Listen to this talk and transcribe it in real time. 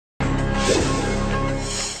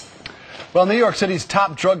Well, New York City's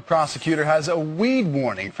top drug prosecutor has a weed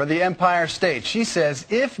warning for the Empire State. She says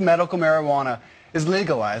if medical marijuana is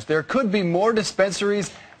legalized, there could be more dispensaries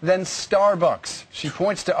than Starbucks. She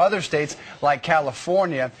points to other states like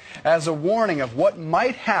California as a warning of what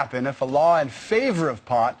might happen if a law in favor of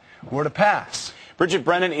pot were to pass. Bridget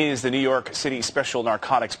Brennan is the New York City Special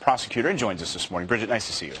Narcotics Prosecutor and joins us this morning. Bridget, nice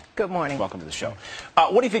to see you. Good morning. Welcome to the show.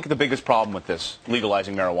 What do you think the biggest problem with this,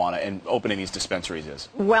 legalizing marijuana and opening these dispensaries, is?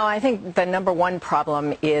 Well, I think the number one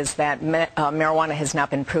problem is that marijuana has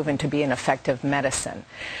not been proven to be an effective medicine,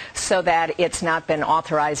 so that it's not been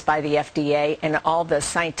authorized by the FDA, and all the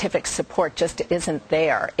scientific support just isn't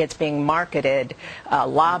there. It's being marketed,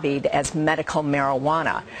 lobbied as medical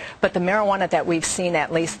marijuana. But the marijuana that we've seen,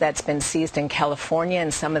 at least that's been seized in California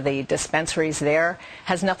and some of the dispensaries there,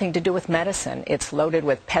 has nothing to do with medicine. It's loaded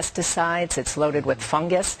with pesticides, it's loaded with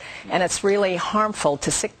fungus, and it's really harmful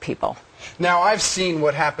to sick people. Now, I've seen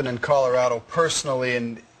what happened in Colorado personally,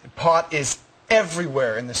 and pot is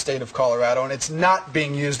everywhere in the state of Colorado, and it's not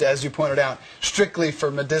being used, as you pointed out, strictly for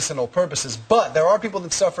medicinal purposes. But there are people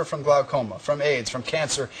that suffer from glaucoma, from AIDS, from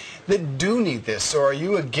cancer, that do need this. So are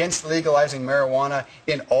you against legalizing marijuana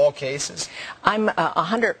in all cases? I'm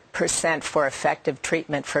 100% for effective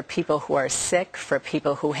treatment for people who are sick, for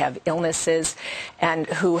people who have illnesses, and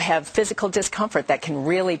who have physical discomfort that can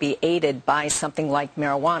really be aided by something like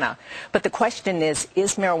marijuana. But the question is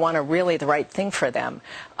marijuana really the right thing for them?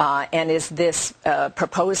 And is this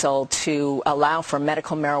proposal to allow for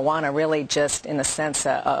medical marijuana really just, in a sense,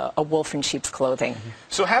 a wolf in sheep's clothing?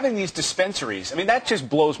 So having these dispensaries, I mean, that just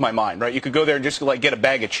blows my mind, right? You could go there and just like get a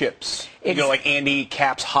bag of chips, you know, like Andy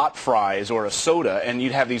Capp's hot fries or a soda, and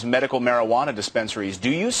you'd have these medical marijuana dispensaries. Do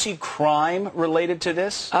you see crime related to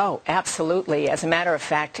this? Oh, absolutely. As a matter of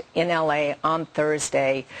fact, in L.A. on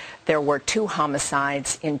Thursday, there were 2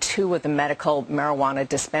 homicides in 2 of the medical marijuana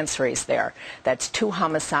dispensaries there. That's 2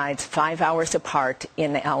 homicides 5 hours apart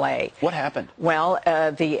in L.A. What happened? Well,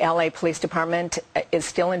 the L.A. Police Department is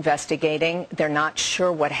still investigating. They're not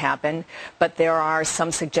sure what happened, but there are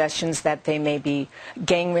some suggestions that they may be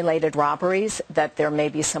gang-related robberies, that there may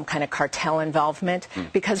be some kind of cartel involvement.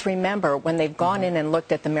 Because remember, when they've gone in and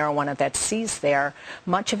looked at the marijuana that's seized there,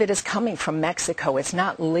 much of it is coming from Mexico. It's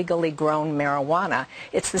not legally grown marijuana.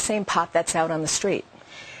 It's the same pot that's out on the street.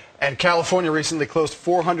 And California recently closed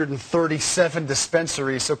 437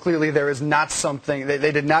 dispensaries, so clearly there is not something,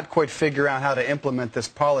 they did not quite figure out how to implement this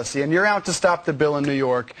policy. And you're out to stop the bill in New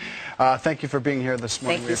York. Thank you for being here this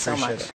morning. Thank you so much.